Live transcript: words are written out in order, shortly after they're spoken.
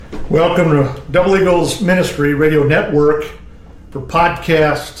Welcome to Double Eagles Ministry Radio Network for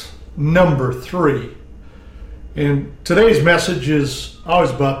podcast number 3. And today's message is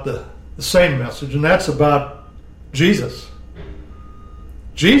always about the same message, and that's about Jesus.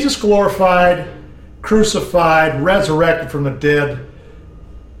 Jesus glorified, crucified, resurrected from the dead,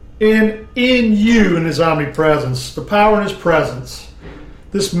 and in you, in His omnipresence, the power in His presence.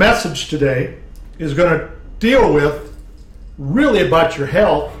 This message today is going to deal with really about your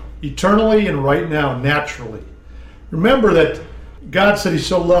health, eternally and right now, naturally. Remember that God said He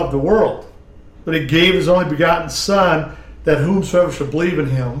so loved the world that He gave His only begotten Son, that whomsoever shall believe in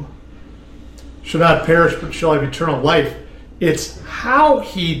Him shall not perish but shall have eternal life. It's how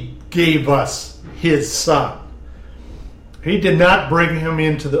He gave us His Son. He did not bring Him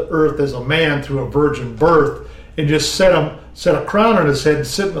into the earth as a man through a virgin birth and just set a crown on His head and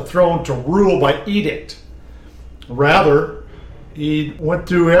sit on the throne to rule by edict. Rather, He went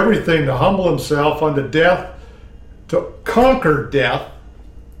through everything to humble Himself unto death, to conquer death,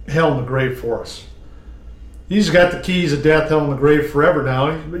 hell, and the grave for us. He's got the keys of death, hell, and the grave forever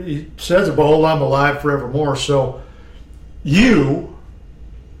now. He says, behold, I'm alive forevermore. So you,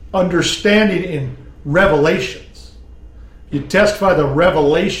 understanding in revelations, you testify the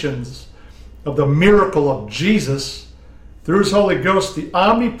revelations of the miracle of Jesus through His Holy Ghost, the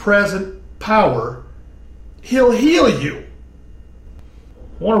omnipresent power. He'll heal you.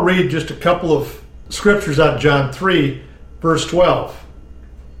 I want to read just a couple of scriptures out of John 3, verse 12.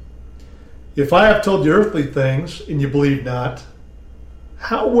 If I have told you earthly things and you believe not,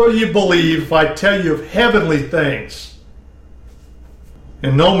 how will you believe if I tell you of heavenly things?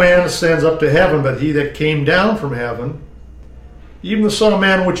 And no man ascends up to heaven but He that came down from heaven, even the Son of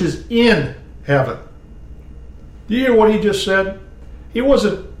Man which is in heaven. Do you hear what He just said? He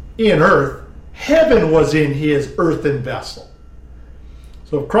wasn't in earth. Heaven was in His earthen vessel.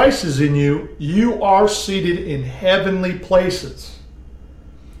 So if Christ is in you, you are seated in heavenly places.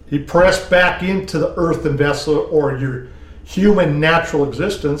 He pressed back into the earthen vessel, or your human natural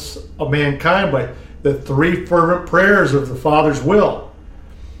existence of mankind, by the 3 fervent prayers of the Father's will.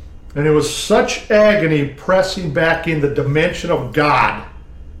 And it was such agony pressing back in the dimension of God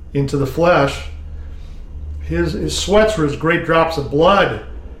into the flesh. His sweats were as great drops of blood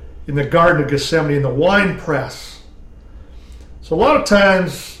in the Garden of Gethsemane in the wine press. So a lot of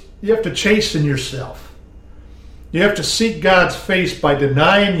times you have to chasten yourself. You have to seek God's face by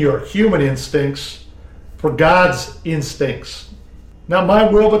denying your human instincts for God's instincts. Not my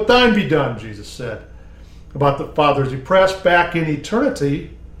will, but thine be done, Jesus said about the Father as He pressed back in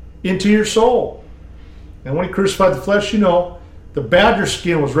eternity into your soul. And when He crucified the flesh, the badger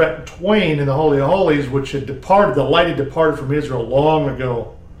skin was rent in twain in the Holy of Holies, which had departed, the light had departed from Israel long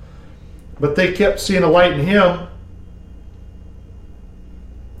ago. But they kept seeing a light in Him.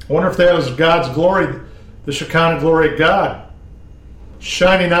 I wonder if that was God's glory, the Shekinah glory of God,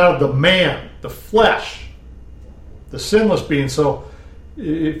 shining out of the man, the flesh, the sinless being. So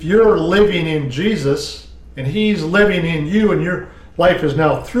if you're living in Jesus and He's living in you and your life is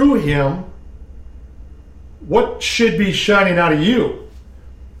now through Him, what should be shining out of you?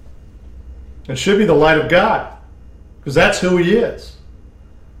 It should be the light of God, because that's who He is.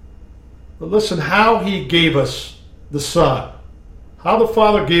 But listen how He gave us the Son. How the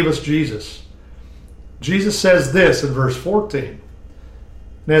Father gave us Jesus. Jesus says this in verse 14.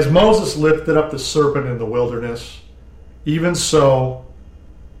 And as Moses lifted up the serpent in the wilderness, even so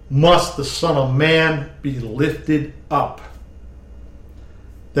must the Son of Man be lifted up,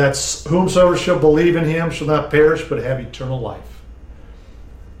 that whomsoever shall believe in Him shall not perish but have eternal life.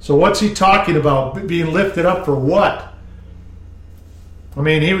 So what's He talking about? Being lifted up for what? I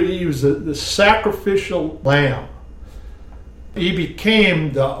mean, He was the sacrificial lamb. He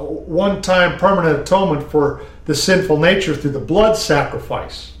became the one-time permanent atonement for the sinful nature through the blood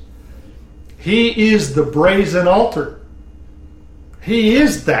sacrifice. He is the brazen altar. He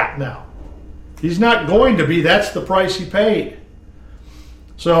is that now. He's not going to be. That's the price He paid.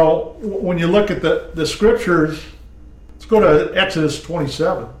 So when you look at the scriptures, let's go to Exodus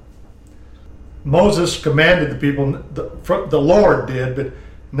 27. Moses commanded the people, the Lord did, but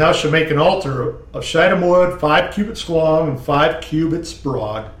and thou shalt make an altar of shittim wood, 5 cubits long and 5 cubits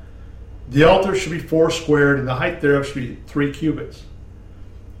broad. The altar should be 4 squared, and the height thereof should be 3 cubits.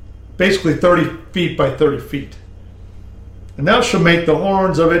 Basically 30 feet by 30 feet. And thou shalt make the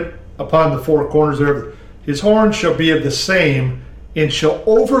horns of it upon the 4 corners thereof. His horns shall be of the same, and shall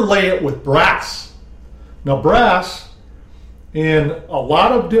overlay it with brass. Now brass, in a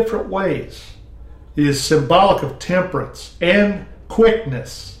lot of different ways, is symbolic of temperance and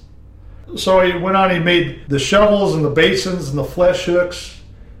quickness. So he went on, he made the shovels and the basins and the flesh hooks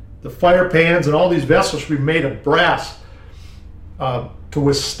the fire pans and all these vessels should be made of brass to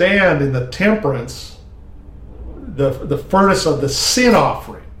withstand in the temperance, the furnace of the sin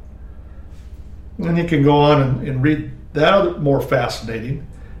offering. And you can go on and read that more fascinating.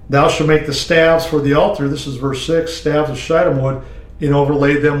 Thou shalt make the staves for the altar. This is verse 6, staves of shittim wood, and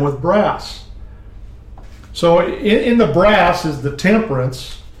overlay them with brass. So in the brass is the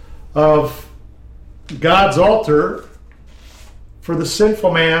temperance of God's altar for the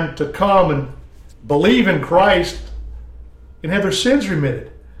sinful man to come and believe in Christ and have their sins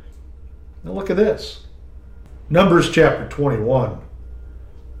remitted. Now look at this. Numbers chapter 21.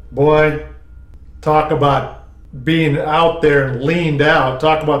 Boy, talk about being out there and leaned out.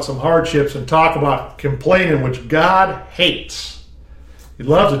 Talk about some hardships and talk about complaining, which God hates. He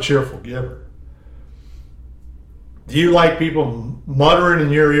loves a cheerful giver. Do you like people muttering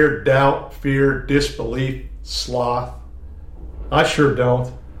in your ear doubt, fear, disbelief, sloth? I sure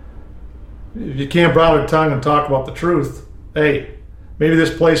don't. If you can't bridle your tongue and talk about the truth, hey, maybe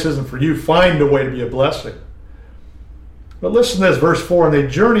this place isn't for you. Find a way to be a blessing. But listen to this, verse 4. And they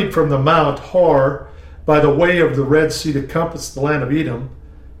journeyed from the Mount Hor by the way of the Red Sea to compass the land of Edom.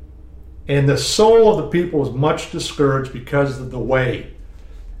 And the soul of the people was much discouraged because of the way.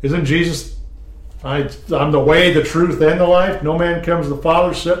 Isn't Jesus, I'm the way, the truth, and the life? No man comes to the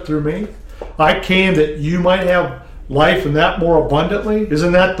Father except through me. I came that you might have life and that more abundantly.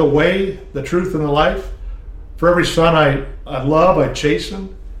 Isn't that the way, the truth, and the life? For every son I love, I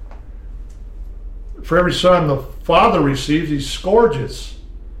chasten. For every son the Father receives, he scourges.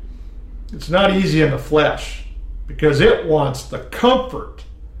 It's not easy in the flesh because it wants the comfort.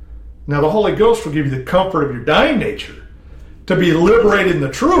 Now the Holy Ghost will give you the comfort of your dying nature to be liberated in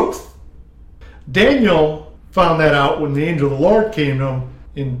the truth. Daniel found that out when the angel of the Lord came to him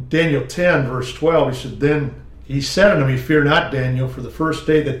in Daniel 10 verse 12. He said, then he said unto me, fear not, Daniel, for the first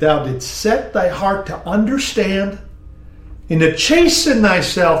day that thou didst set thy heart to understand and to chasten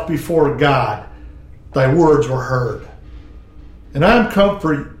thyself before God, thy words were heard. And I am come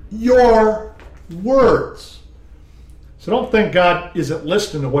for your words. So don't think God isn't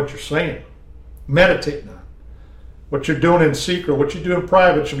listening to what you're saying. Meditate on it. What you're doing in secret, what you do in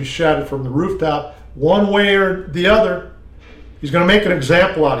private should be shouted from the rooftop one way or the other. He's going to make an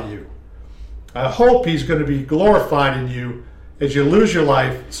example out of you. I hope he's going to be glorified in you as you lose your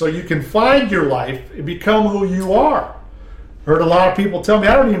life so you can find your life and become who you are. I heard a lot of people tell me,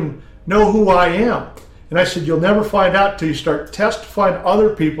 I don't even know who I am. And I said, you'll never find out until you start testifying to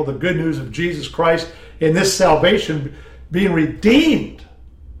other people the good news of Jesus Christ and this salvation, being redeemed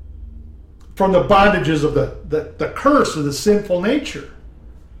from the bondages of the curse of the sinful nature.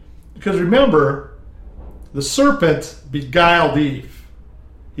 Because remember, the serpent beguiled Eve.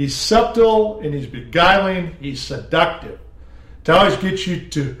 He's subtle and he's beguiling, he's seductive. To always get you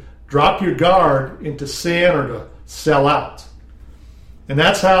to drop your guard into sin or to sell out. And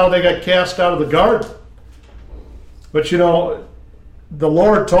that's how they got cast out of the garden. But you know, the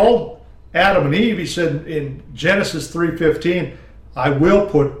Lord told Adam and Eve, he said in Genesis 3:15, I will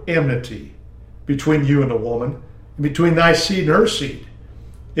put enmity between you and the woman, and between thy seed and her seed.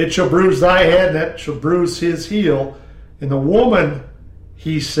 It shall bruise thy head, and it shall bruise his heel. And the woman,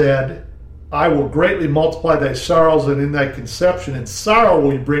 he said, I will greatly multiply thy sorrows, and in thy conception and sorrow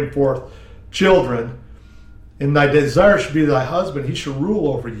will you bring forth children. And thy desire shall be thy husband, he shall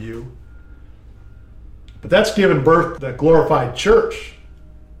rule over you. But that's given birth to the glorified church,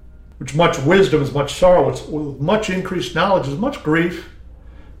 which much wisdom is much sorrow, with much increased knowledge is much grief.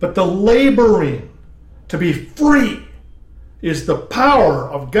 But the laboring to be free is the power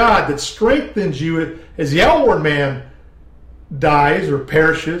of God that strengthens you as the outward man dies or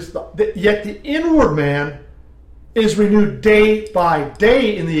perishes, yet the inward man is renewed day by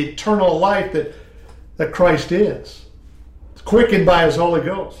day in the eternal life that Christ is. It's quickened by his Holy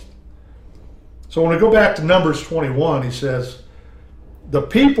Ghost. So when we go back to Numbers 21, he says, the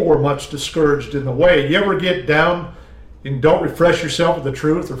people were much discouraged in the way. You ever get down and don't refresh yourself with the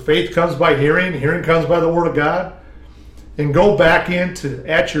truth, or faith comes by hearing, hearing comes by the Word of God, and go back into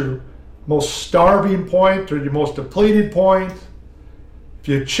at your most starving point or your most depleted point, if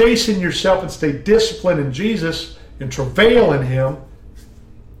you chasten yourself and stay disciplined in Jesus and travail in him,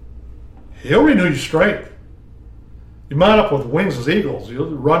 he'll renew your strength. You mount up with wings as eagles. You'll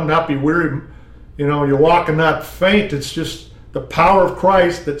run, not be weary. You know, you'll walk and not faint. It's just the power of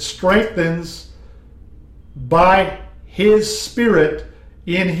Christ that strengthens by his Spirit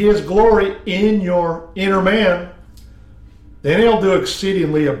in his glory in your inner man. Then he'll do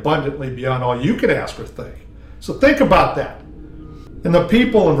exceedingly abundantly beyond all you can ask or think. So think about that. And the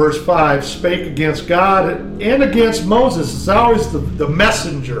people in verse 5 spake against God and against Moses. It's always the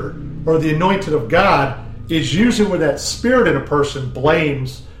messenger or the anointed of God is usually where that spirit in a person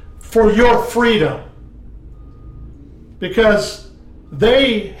blames for your freedom. Because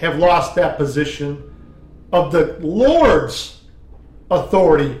they have lost that position of the Lord's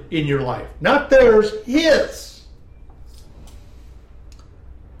authority in your life. Not theirs, His.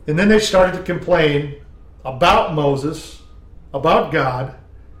 And then they started to complain about Moses, about God.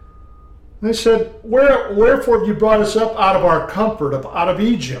 And they said, wherefore have you brought us up out of our comfort, out of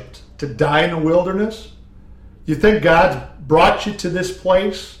Egypt, to die in the wilderness? You think God brought you to this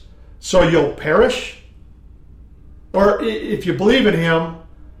place so you'll perish? Or if you believe in Him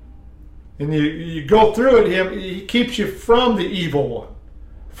and you go through it, He keeps you from the evil one,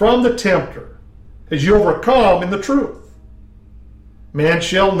 from the tempter, as you overcome in the truth. Man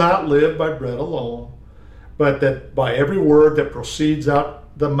shall not live by bread alone, but that by every word that proceeds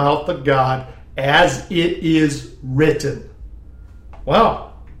out the mouth of God, as it is written.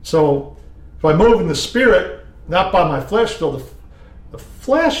 Wow. So if I move in the Spirit, not by my flesh, though the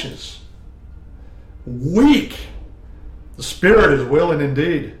flesh is weak, the Spirit is willing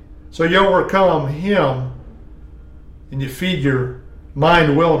indeed. So you overcome Him and you feed your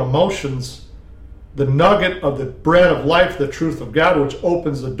mind, will, and emotions the nugget of the bread of life, the truth of God, which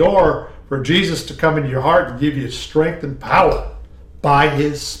opens the door for Jesus to come into your heart and give you strength and power by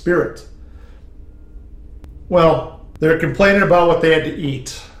His Spirit. Well, they're complaining about what they had to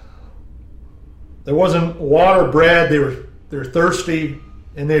eat. There wasn't water, bread. They're thirsty,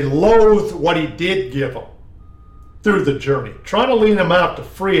 and they loathed what He did give them through the journey, trying to lean them out to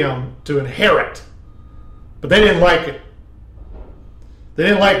free them to inherit. But they didn't like it. They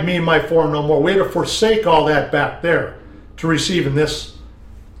didn't like me and my form no more. We had to forsake all that back there to receive in this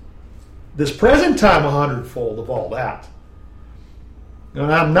present time 100-fold of all that.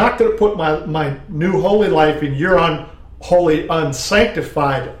 And I'm not going to put my new holy life in your unholy,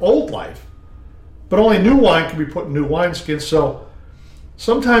 unsanctified old life. But only new wine can be put in new wineskins. So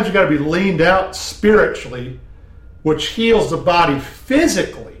sometimes you've got to be leaned out spiritually, which heals the body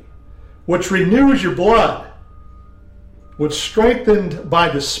physically, which renews your blood, which strengthened by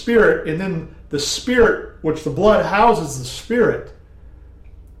the Spirit, and then the Spirit, which the blood houses the Spirit,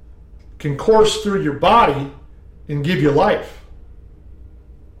 can course through your body and give you life.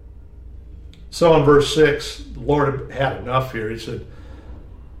 So in verse 6, the Lord had enough here. He said,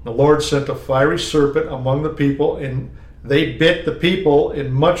 the Lord sent a fiery serpent among the people, and they bit the people,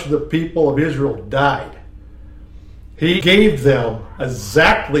 and much of the people of Israel died. He gave them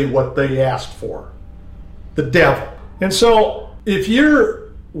exactly what they asked for, the devil. And so if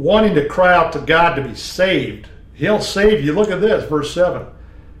you're wanting to cry out to God to be saved, He'll save you. Look at this, verse 7.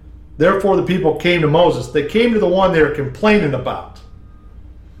 Therefore the people came to Moses. They came to the one they were complaining about.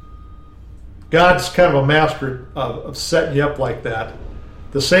 God's kind of a master of setting you up like that.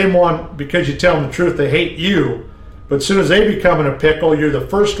 The same one, because you tell them the truth, they hate you. But as soon as they become in a pickle, you're the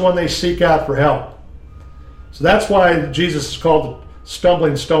first one they seek out for help. So that's why Jesus is called the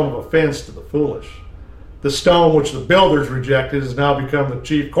stumbling stone of offense to the foolish. The stone which the builders rejected has now become the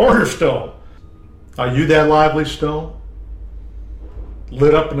chief cornerstone. Are you that lively stone?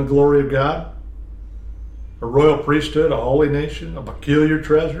 Lit up in the glory of God? A royal priesthood, a holy nation, a peculiar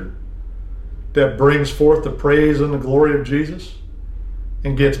treasure that brings forth the praise and the glory of Jesus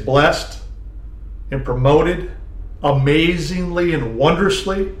and gets blessed and promoted amazingly and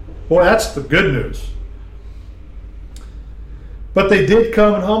wondrously? Well, that's the good news. But they did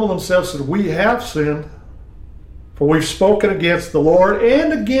come and humble themselves and said, we have sinned, for we've spoken against the Lord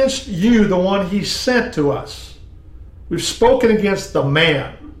and against you, the one He sent to us. We've spoken against the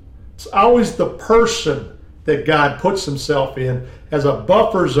man. It's always the person that God puts Himself in as a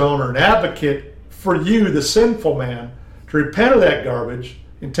buffer zone or an advocate for you, the sinful man, to repent of that garbage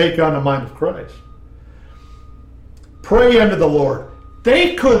and take on the mind of Christ. Pray unto the Lord.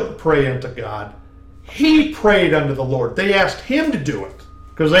 They couldn't pray unto God. He prayed unto the Lord. They asked Him to do it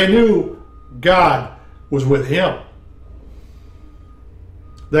because they knew God was with Him.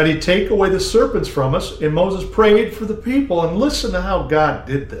 That He take away the serpents from us, and Moses prayed for the people. And listen to how God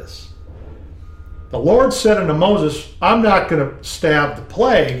did this. The Lord said unto Moses, I'm not going to stab the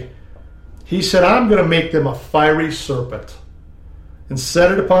plague. He said, I'm going to make them a fiery serpent and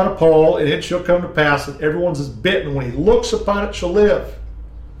set it upon a pole, and it shall come to pass that everyone is bitten. When he looks upon it, shall live.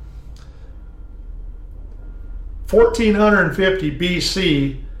 1450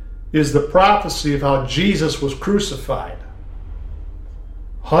 BC is the prophecy of how Jesus was crucified.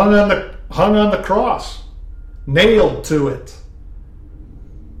 Hung on the cross. Nailed to it.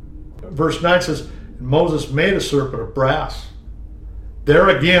 Verse 9 says, Moses made a serpent of brass There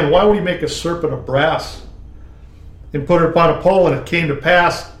again, why would he make a serpent of brass and put it upon a pole? And it came to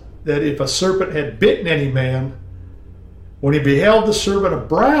pass that if a serpent had bitten any man, when he beheld the serpent of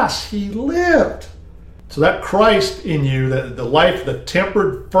brass, he lived. So that Christ in you, the life, the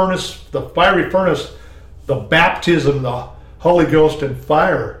tempered furnace, the fiery furnace, the baptism, the Holy Ghost and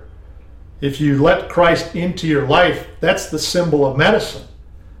fire, if you let Christ into your life, that's the symbol of medicine.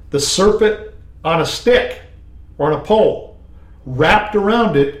 The serpent on a stick or on a pole, wrapped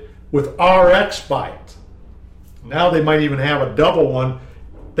around it with RX bite. Now they might even have a double one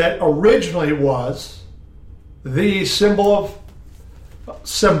that originally was the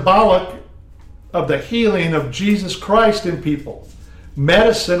symbolic of the healing of Jesus Christ in people.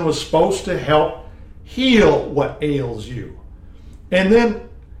 Medicine was supposed to help heal what ails you. And then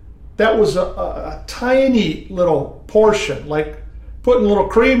that was a tiny little portion, like putting a little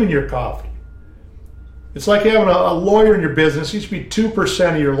cream in your coffee. It's like having a lawyer in your business. It used to be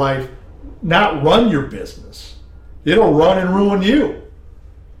 2% of your life, not run your business. It'll run and ruin you.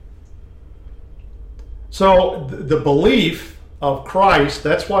 So the belief of Christ,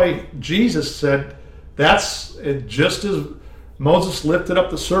 that's why Jesus said, that's just as Moses lifted up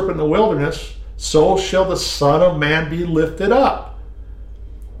the serpent in the wilderness, so shall the Son of Man be lifted up.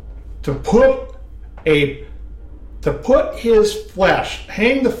 To put his flesh,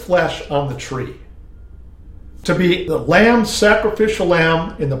 hang the flesh on the tree. To be the lamb, sacrificial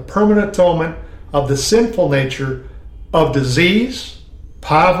lamb, in the permanent atonement of the sinful nature of disease,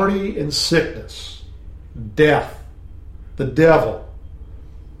 poverty, and sickness, death, the devil,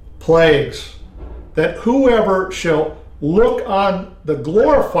 plagues, that whoever shall look on the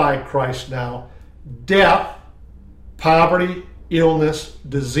glorified Christ now, death, poverty, illness,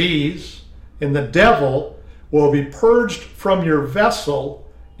 disease, and the devil will be purged from your vessel,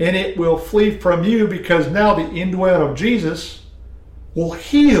 and it will flee from you, because now the indwelling of Jesus will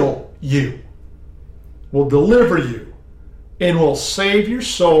heal you, will deliver you, and will save your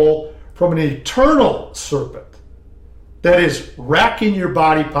soul from an eternal serpent that is racking your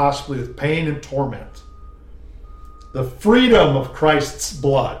body possibly with pain and torment. The freedom of Christ's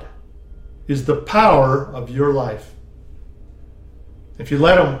blood is the power of your life. If you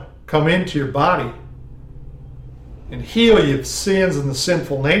let him come into your body and heal you of sins and the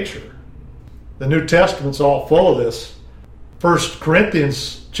sinful nature. The New Testament's all full of this. 1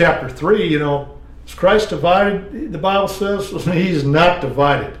 Corinthians chapter 3, is Christ divided? The Bible says he's not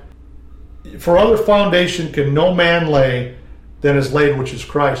divided. For other foundation can no man lay than is laid, which is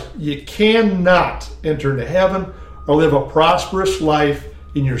Christ. You cannot enter into heaven or live a prosperous life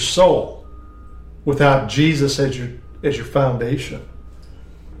in your soul without Jesus as your foundation.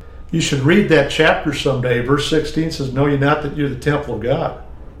 You should read that chapter someday. Verse 16 says, know ye not that you're the temple of God,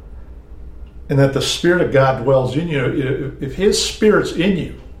 and that the Spirit of God dwells in you. If his Spirit's in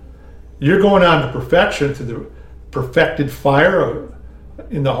you, you're going on to perfection through the perfected fire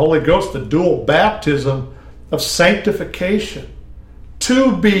in the Holy Ghost, the dual baptism of sanctification,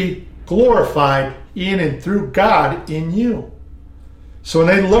 to be glorified in and through God in you. So when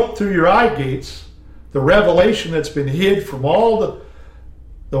they look through your eye gates, the revelation that's been hid from all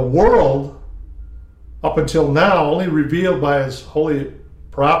the world up until now, only revealed by his holy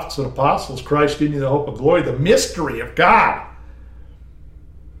prophets and apostles, Christ in you, the hope of glory, the mystery of God.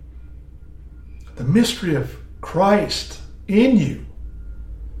 The mystery of Christ in you,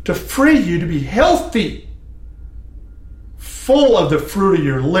 to free you to be healthy, full of the fruit of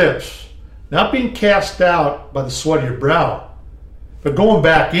your lips, not being cast out by the sweat of your brow, but going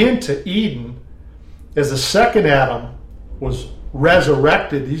back into Eden as the second Adam was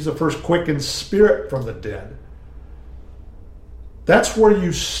resurrected. He's the first quickened spirit from the dead. That's where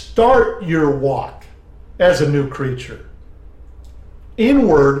you start your walk as a new creature.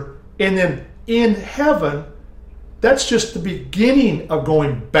 Inward, and then in heaven, that's just the beginning of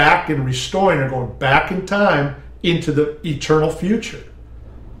going back and restoring, or going back in time into the eternal future.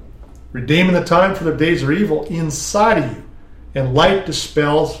 Redeeming the time, for the days are evil inside of you, and light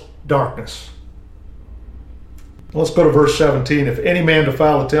dispels darkness. Let's go to verse 17. If any man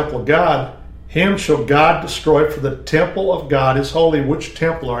defile the temple of God, him shall God destroy, for the temple of God is holy. Which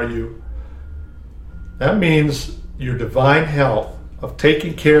temple are you? That means your divine health of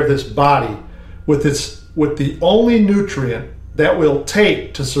taking care of this body with the only nutrient that will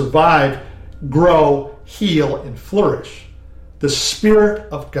take to survive, grow, heal, and flourish. The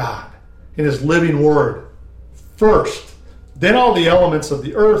Spirit of God in his living word first. Then all the elements of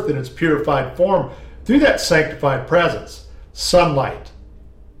the earth in its purified form, through that sanctified presence, sunlight,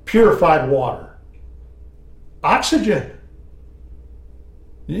 purified water, oxygen.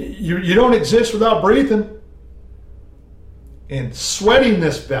 You don't exist without breathing. and sweating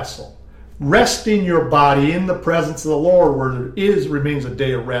this vessel, resting your body in the presence of the Lord where there remains a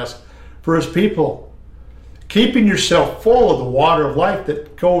day of rest for his people. Keeping yourself full of the water of life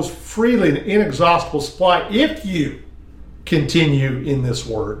that goes freely in an inexhaustible supply if you continue in this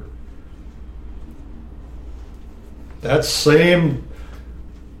word. That same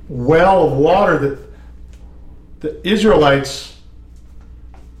well of water that the Israelites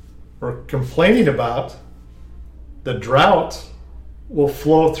were complaining about, the drought will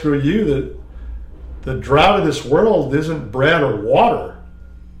flow through you. The drought of this world isn't bread or water.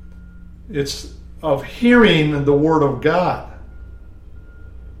 It's of hearing the word of God.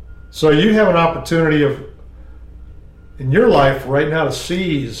 So you have an opportunity in your life right now to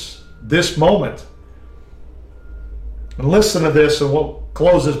seize this moment. And listen to this, and we'll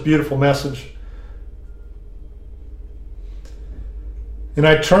close this beautiful message. And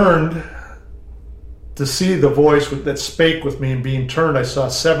I turned to see the voice that spake with me, and being turned, I saw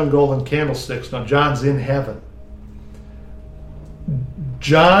 7 golden candlesticks. Now John's in heaven.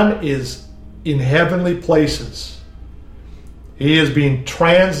 John is in heavenly places. He is being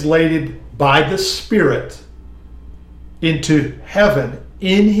translated by the Spirit into heaven,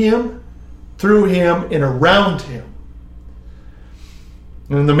 in him, through him, and around him.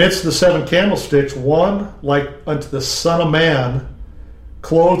 And in the midst of the 7 candlesticks, one like unto the Son of Man,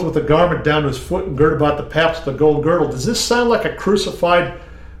 clothed with a garment down to his foot and girded about the paps with a gold girdle. Does this sound like a crucified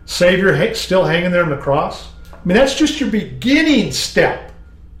Savior still hanging there on the cross? I mean, that's just your beginning step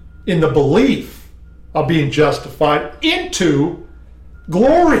in the belief of being justified into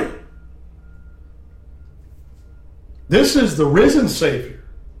glory. This is the risen Savior.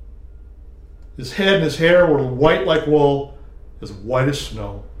 His head and his hair were white like wool, as white as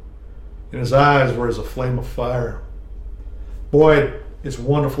snow, and his eyes were as a flame of fire. Boy, it's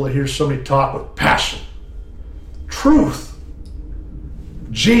wonderful to hear somebody talk with passion, truth,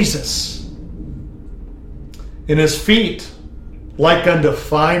 Jesus. And his feet like unto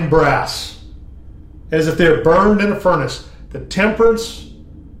fine brass, as if they are burned in a furnace, the temperance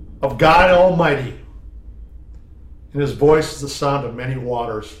of God Almighty. And his voice is the sound of many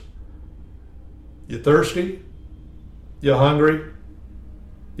waters. You thirsty? You hungry?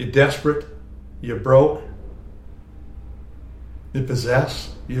 You desperate? You broke? You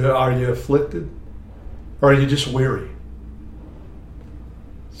possessed? Are you afflicted? Or are you just weary?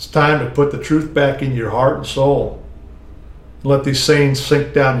 It's time to put the truth back in your heart and soul. And let these sayings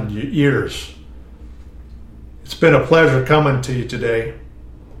sink down in your ears. It's been a pleasure coming to you today.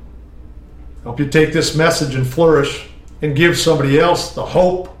 I hope you take this message and flourish and give somebody else the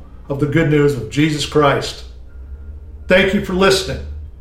hope of the good news of Jesus Christ. Thank you for listening.